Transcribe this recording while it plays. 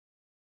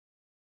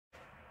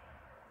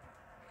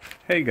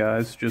Hey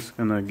guys, just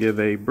gonna give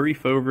a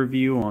brief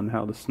overview on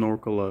how to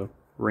snorkel a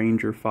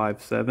Ranger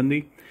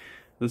 570.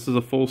 This is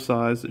a full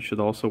size. It should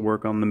also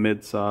work on the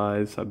mid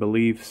size. I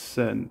believe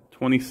set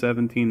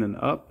 2017 and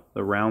up,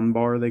 the round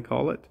bar they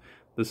call it.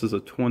 This is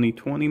a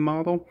 2020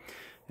 model,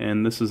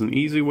 and this is an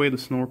easy way to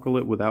snorkel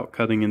it without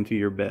cutting into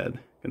your bed.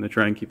 Gonna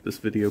try and keep this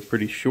video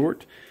pretty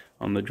short.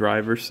 On the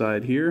driver's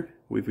side here,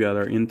 we've got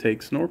our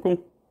intake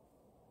snorkel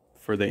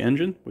for the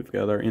engine. We've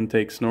got our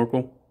intake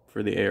snorkel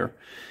for the air.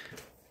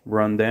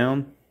 Run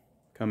down,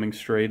 coming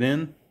straight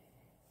in,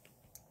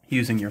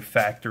 using your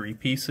factory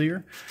piece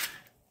here.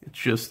 It's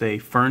just a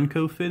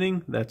Fernco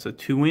fitting. That's a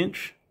 2"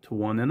 to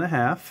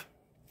 1.5.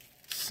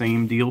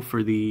 Same deal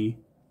for the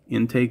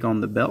intake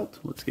on the belt.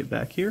 Let's get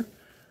back here.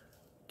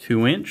 2"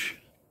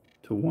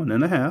 to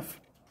 1.5.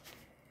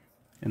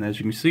 And as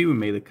you can see, we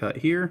made a cut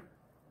here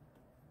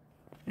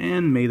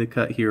and made a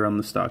cut here on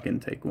the stock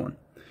intake one.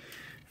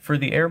 For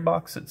the air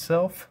box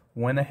itself,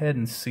 went ahead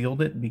and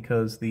sealed it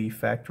because the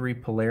factory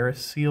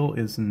Polaris seal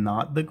is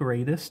not the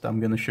greatest.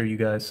 I'm going to show you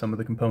guys some of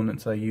the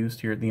components I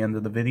used here at the end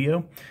of the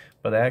video,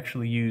 but I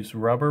actually used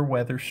rubber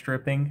weather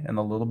stripping and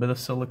a little bit of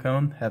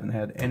silicone. Haven't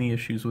had any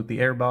issues with the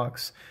air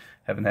box,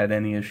 haven't had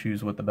any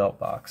issues with the belt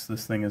box.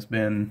 This thing has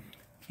been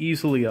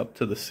easily up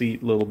to the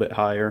seat, a little bit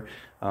higher.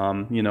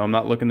 You know, I'm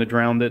not looking to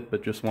drown it,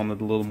 but just wanted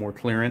a little more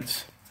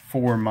clearance.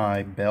 For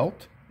my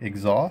belt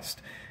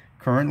exhaust,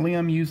 currently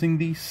I'm using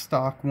the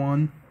stock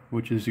one,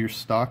 which is your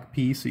stock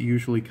piece. It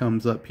usually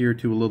comes up here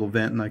to a little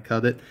vent and I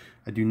cut it.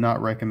 I do not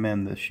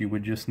recommend this. You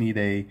would just need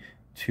a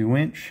 2"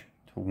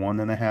 to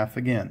 1.5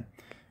 again.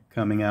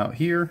 Coming out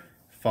here,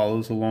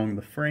 follows along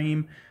the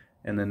frame,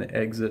 and then it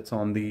exits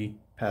on the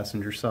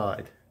passenger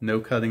side. No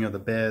cutting of the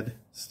bed,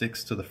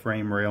 sticks to the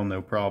frame rail,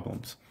 no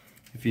problems.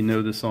 If you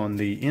notice on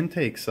the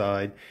intake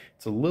side,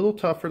 it's a little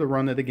tougher to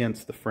run it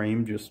against the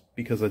frame just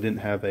because I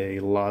didn't have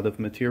a lot of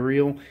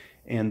material,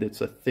 and it's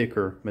a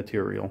thicker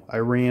material.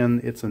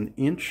 It's an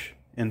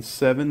 1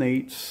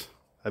 7/8,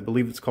 I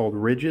believe it's called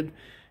rigid.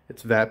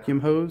 It's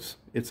vacuum hose.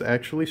 It's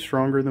actually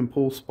stronger than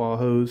pool spa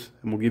hose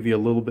and will give you a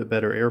little bit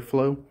better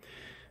airflow.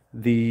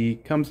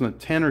 Comes in a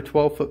 10 or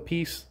 12 foot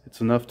piece.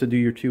 It's enough to do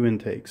your 2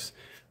 intakes.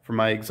 For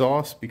my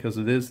exhaust, because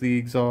it is the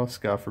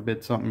exhaust, God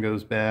forbid something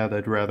goes bad,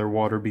 I'd rather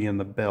water be in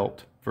the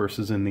belt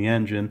versus in the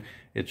engine.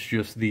 It's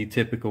just the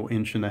typical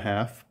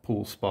 1.5"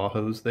 pool spa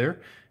hose there.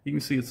 You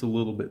can see it's a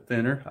little bit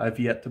thinner. I've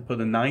yet to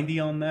put a 90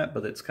 on that,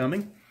 but it's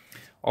coming.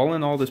 All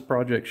in all, this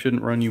project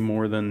shouldn't run you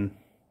more than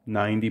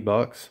 90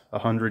 bucks,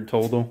 100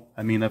 total.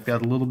 I mean, I've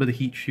got a little bit of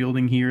heat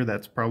shielding here.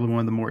 That's probably one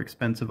of the more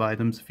expensive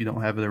items if you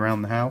don't have it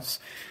around the house.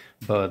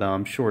 But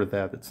short of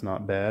that, it's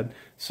not bad.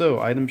 So,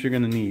 items you're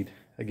going to need.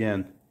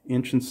 Again,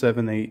 1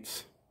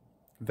 7/8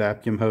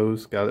 vacuum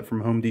hose. Got it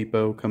from Home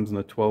Depot. Comes in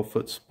a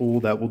 12-foot spool.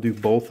 That will do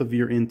both of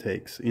your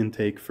intakes.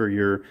 Intake for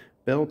your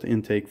belt,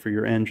 intake for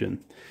your engine.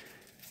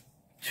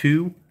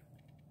 2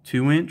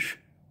 2"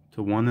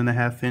 to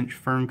 1.5"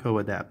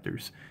 Fernco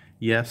adapters.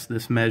 Yes,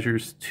 this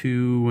measures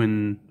 2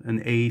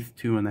 1/8,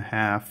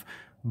 2.5,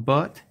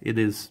 but it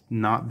is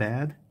not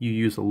bad. You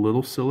use a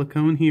little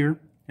silicone here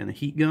and a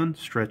heat gun,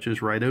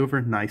 stretches right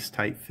over, nice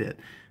tight fit.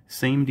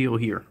 Same deal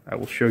here. I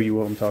will show you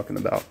what I'm talking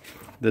about.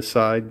 This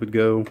side would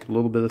go a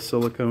little bit of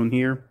silicone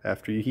here.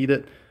 After you heat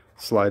it,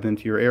 slide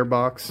into your air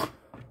box.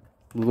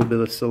 A little bit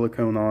of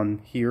silicone on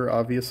here,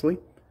 obviously.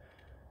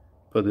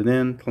 Put it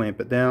in, clamp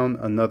it down,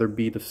 another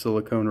bead of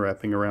silicone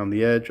wrapping around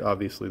the edge.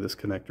 Obviously this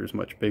connector is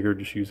much bigger,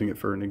 just using it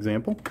for an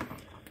example.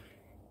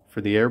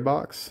 For the air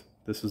box,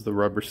 this is the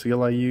rubber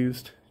seal I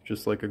used,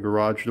 just like a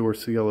garage door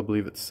seal. I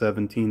believe it's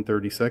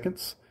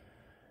 17/32.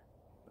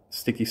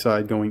 Sticky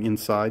side going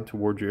inside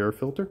towards your air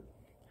filter.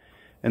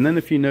 And then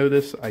if you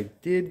notice, I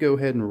did go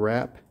ahead and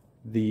wrap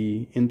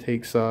the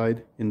intake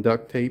side in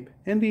duct tape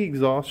and the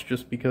exhaust,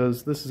 just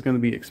because this is going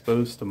to be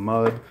exposed to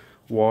mud,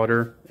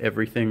 water,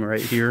 everything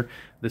right here.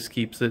 This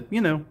keeps it,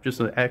 you know, just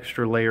an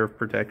extra layer of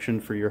protection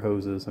for your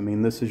hoses. I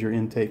mean, this is your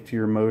intake to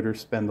your motor.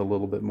 Spend a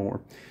little bit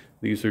more.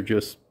 These are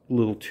just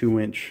little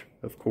 2"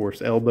 of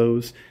course,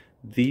 elbows.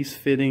 These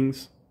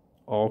fittings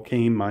all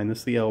came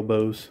minus the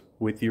elbows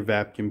with your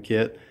vacuum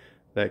kit.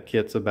 That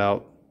kit's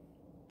about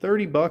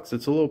 30 bucks.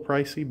 It's a little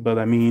pricey, but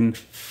I mean,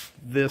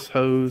 this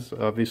hose,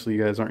 obviously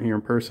you guys aren't here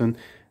in person,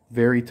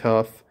 very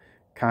tough,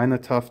 kind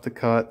of tough to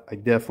cut. I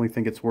definitely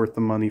think it's worth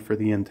the money for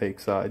the intake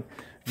side.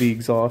 The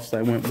exhaust,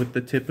 I went with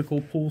the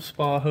typical pool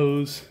spa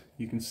hose.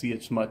 You can see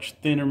it's much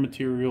thinner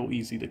material,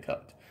 easy to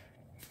cut.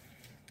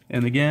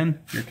 And again,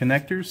 your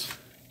connectors,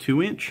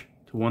 2"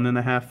 to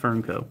 1.5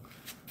 Fernco.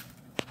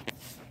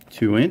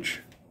 2"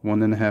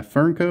 1.5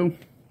 Fernco.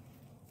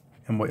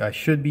 And what I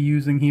should be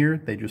using here,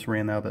 they just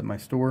ran out at my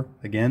store.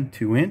 Again,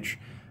 2"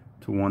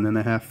 to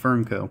 1.5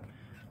 Fernco.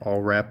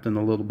 All wrapped in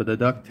a little bit of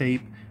duct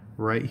tape.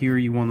 Right here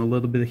you want a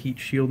little bit of heat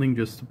shielding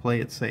just to play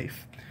it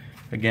safe.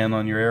 Again,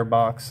 on your air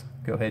box,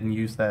 go ahead and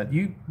use that.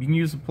 You can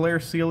use a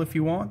Polaris seal if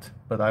you want,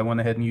 but I went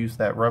ahead and used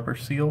that rubber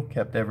seal,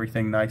 kept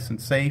everything nice and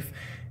safe.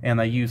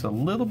 And I use a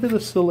little bit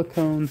of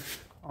silicone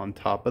on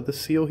top of the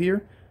seal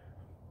here.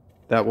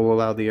 That will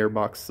allow the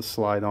airbox to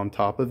slide on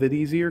top of it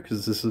easier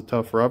because this is a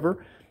tough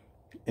rubber.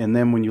 And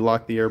then when you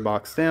lock the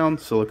airbox down,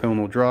 silicone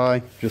will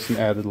dry, just an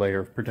added layer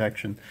of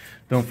protection.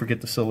 Don't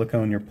forget to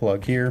silicone your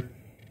plug here.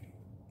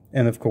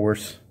 And of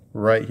course,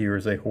 right here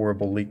is a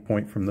horrible leak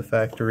point from the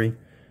factory.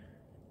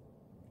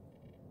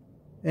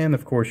 And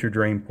of course your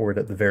drain port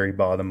at the very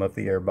bottom of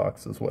the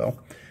airbox as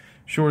well.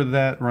 Short of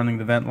that, running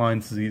the vent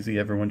lines is easy.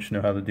 Everyone should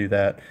know how to do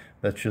that.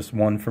 That's just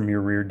one from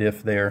your rear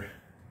diff there.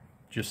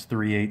 Just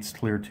 3/8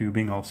 clear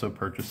tubing, also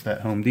purchased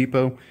at Home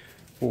Depot.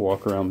 We'll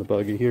walk around the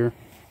buggy here.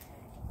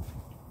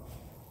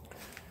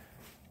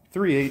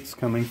 3/8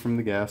 coming from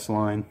the gas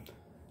line.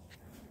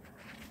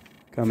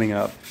 Coming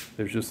up,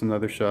 there's just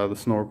another shot of the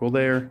snorkel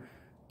there.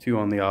 2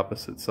 on the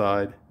opposite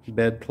side.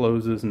 Bed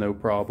closes, no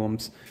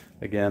problems.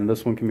 Again,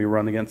 this one can be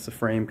run against the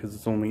frame because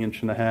it's only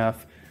 1.5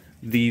 inches.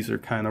 These are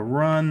kind of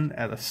run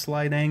at a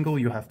slight angle.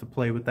 You have to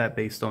play with that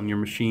based on your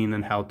machine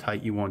and how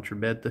tight you want your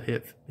bed to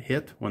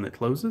hit when it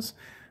closes.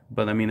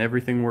 But I mean,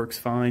 everything works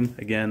fine.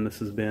 Again, this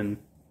has been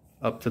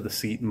up to the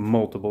seat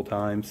multiple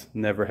times.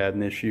 Never had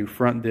an issue.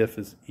 Front diff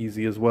is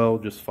easy as well.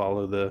 Just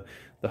follow the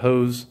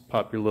hose,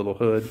 pop your little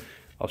hood.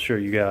 I'll show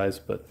you guys,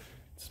 but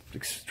it's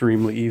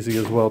extremely easy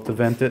as well to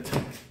vent it.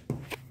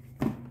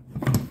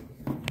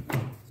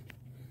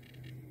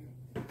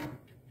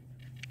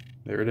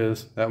 There it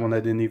is. That one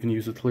I didn't even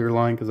use a clear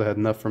line because I had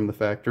enough from the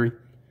factory.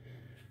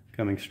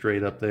 Coming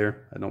straight up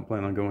there. I don't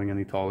plan on going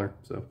any taller,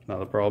 so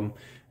not a problem.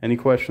 Any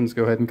questions,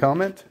 go ahead and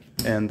comment.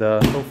 And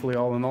hopefully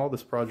all in all,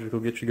 this project will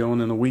get you going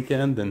in a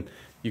weekend and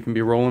you can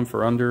be rolling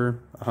for under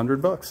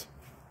 $100.